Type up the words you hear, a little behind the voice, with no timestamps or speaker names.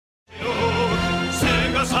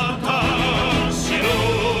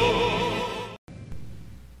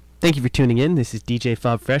Thank you for tuning in. This is DJ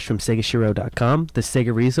Fob Fresh from SegaShiro.com, the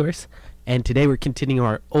Sega resource. And today we're continuing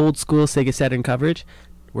our old school Sega Saturn coverage.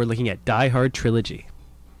 We're looking at Die Hard Trilogy.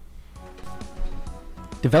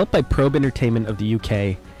 Developed by Probe Entertainment of the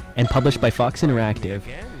UK and published by Fox Interactive,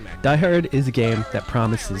 Die Hard is a game that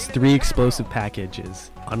promises 3 explosive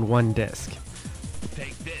packages on one disc.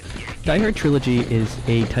 Die Hard Trilogy is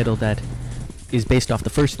a title that is based off the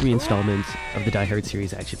first 3 installments of the Die Hard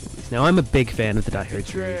series action movies. Now, I'm a big fan of the Die Hard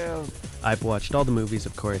series. I've watched all the movies,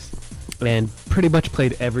 of course, and pretty much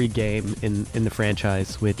played every game in the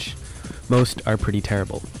franchise, which most are pretty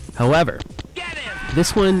terrible. However,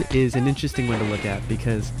 this one is an interesting one to look at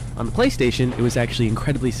because on the PlayStation, it was actually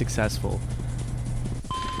incredibly successful.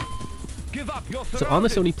 So on the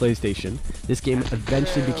Sony PlayStation, this game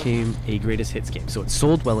eventually became a greatest hits game, so it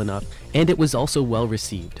sold well enough, and it was also well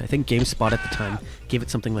received. I think GameSpot at the time gave it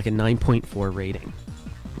something like a 9.4 rating.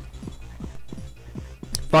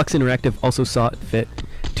 Fox Interactive also saw it fit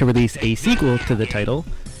to release a sequel to the title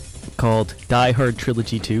called Die Hard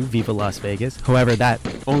Trilogy 2 Viva Las Vegas. However, that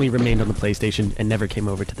only remained on the PlayStation and never came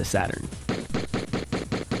over to the Saturn.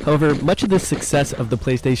 However, much of the success of the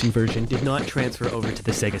PlayStation version did not transfer over to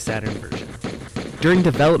the Sega Saturn version. During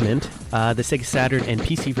development, the Sega Saturn and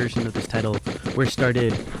PC version of this title were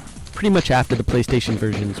started pretty much after the PlayStation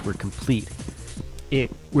versions were complete.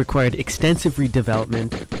 It required extensive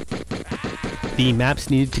redevelopment. The maps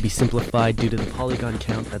needed to be simplified due to the polygon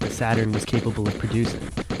count that the Saturn was capable of producing.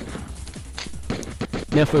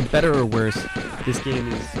 Now, for better or worse, this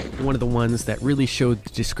game is one of the ones that really showed the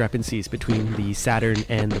discrepancies between the Saturn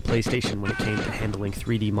and the PlayStation when it came to handling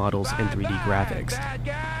 3D models and 3D graphics.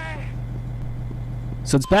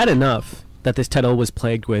 So it's bad enough that this title was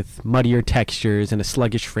plagued with muddier textures and a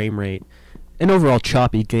sluggish frame rate, and overall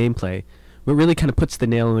choppy gameplay. What really kind of puts the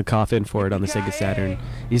nail in the coffin for it on the Sega Saturn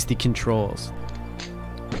is the controls.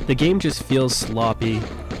 The game just feels sloppy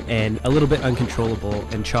and a little bit uncontrollable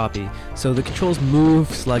and choppy, so the controls move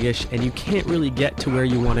sluggish and you can't really get to where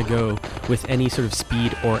you want to go with any sort of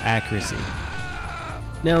speed or accuracy.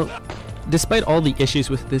 Now, despite all the issues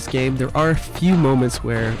with this game, there are a few moments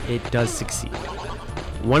where it does succeed.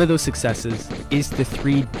 One of those successes is the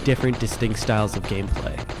 3 different distinct styles of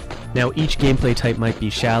gameplay. Now, each gameplay type might be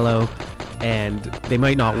shallow, and they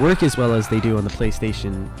might not work as well as they do on the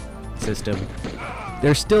PlayStation system.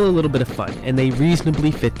 They're still a little bit of fun, and they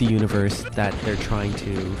reasonably fit the universe that they're trying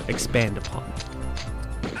to expand upon.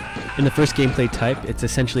 In the first gameplay type, it's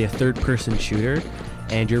essentially a third-person shooter,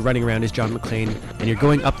 and you're running around as John McClane, and you're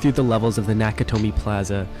going up through the levels of the Nakatomi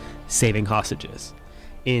Plaza, saving hostages.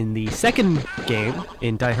 In the second game,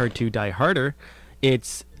 in Die Hard 2 Die Harder,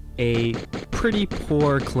 it's a pretty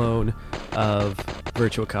poor clone of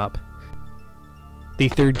Virtua Cop. The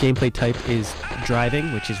third gameplay type is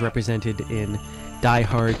driving, which is represented in Die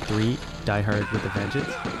Hard 3, Die Hard with a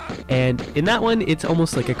Vengeance. And in that one, it's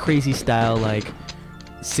almost like a crazy style, like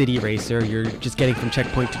city racer. You're just getting from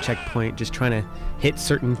checkpoint to checkpoint, just trying to hit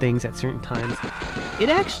certain things at certain times. It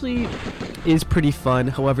actually is pretty fun.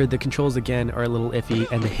 However, the controls again are a little iffy,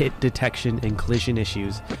 and the hit detection and collision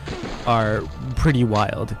issues are pretty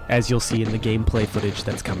wild, as you'll see in the gameplay footage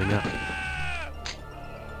that's coming up.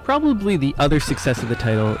 Probably the other success of the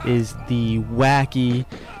title is the wacky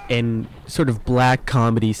and sort of black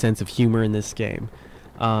comedy sense of humor in this game.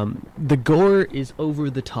 The gore is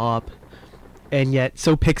over the top, and yet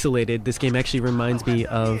so pixelated. This game actually reminds me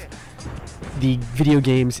of the video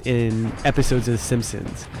games in episodes of The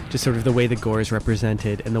Simpsons. Just sort of the way the gore is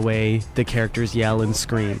represented and the way the characters yell and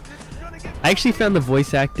scream. I actually found the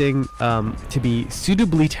voice acting to be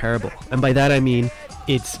suitably terrible, and by that I mean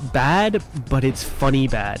it's bad, but it's funny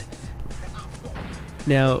bad.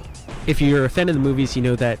 Now, if you're a fan of the movies, you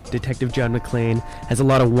know that Detective John McClane has a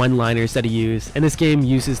lot of one-liners that he uses, and this game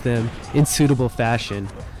uses them in suitable fashion.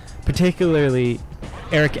 Particularly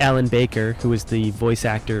Eric Allen Baker, who is the voice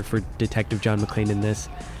actor for Detective John McClane in this.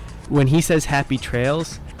 When he says "Happy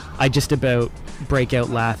Trails," I just about break out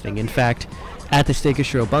laughing. In fact, at the Sega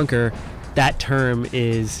Shiro Bunker, that term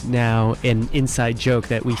is now an inside joke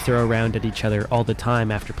that we throw around at each other all the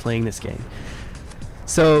time after playing this game.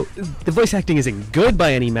 So, the voice acting isn't good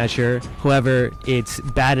by any measure, however, it's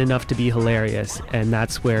bad enough to be hilarious, and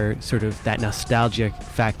that's where sort of that nostalgia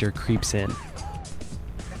factor creeps in.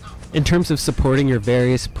 In terms of supporting your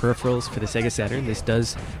various peripherals for the Sega Saturn, this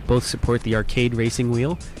does both support the arcade racing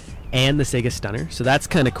wheel and the Sega Stunner, so that's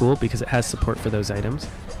kind of cool because it has support for those items.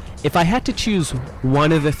 If I had to choose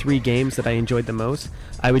one of the 3 games that I enjoyed the most,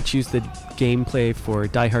 I would choose the gameplay for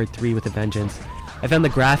Die Hard 3 with a Vengeance. I found the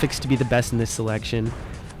graphics to be the best in this selection.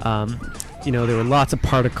 You know, there were lots of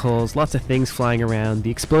particles, lots of things flying around,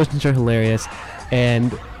 the explosions are hilarious,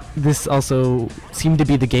 and this also seemed to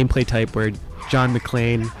be the gameplay type where John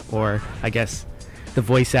McClane, or I guess the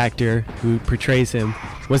voice actor who portrays him,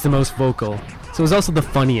 was the most vocal. So it was also the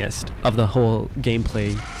funniest of the whole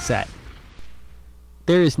gameplay set.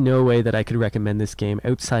 There is no way that I could recommend this game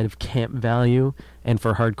outside of camp value and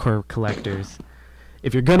for hardcore collectors.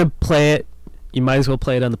 If you're gonna play it, you might as well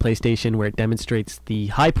play it on the PlayStation, where it demonstrates the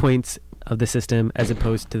high points of the system, as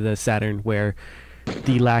opposed to the Saturn, where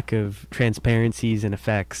the lack of transparencies and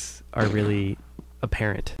effects are really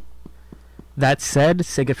apparent. That said,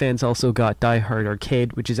 Sega fans also got Die Hard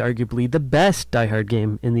Arcade, which is arguably the best Die Hard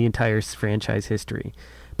game in the entire franchise history.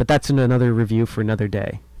 But that's another review for another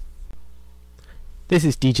day. This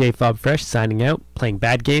is DJ Fob Fresh signing out, playing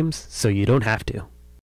bad games so you don't have to.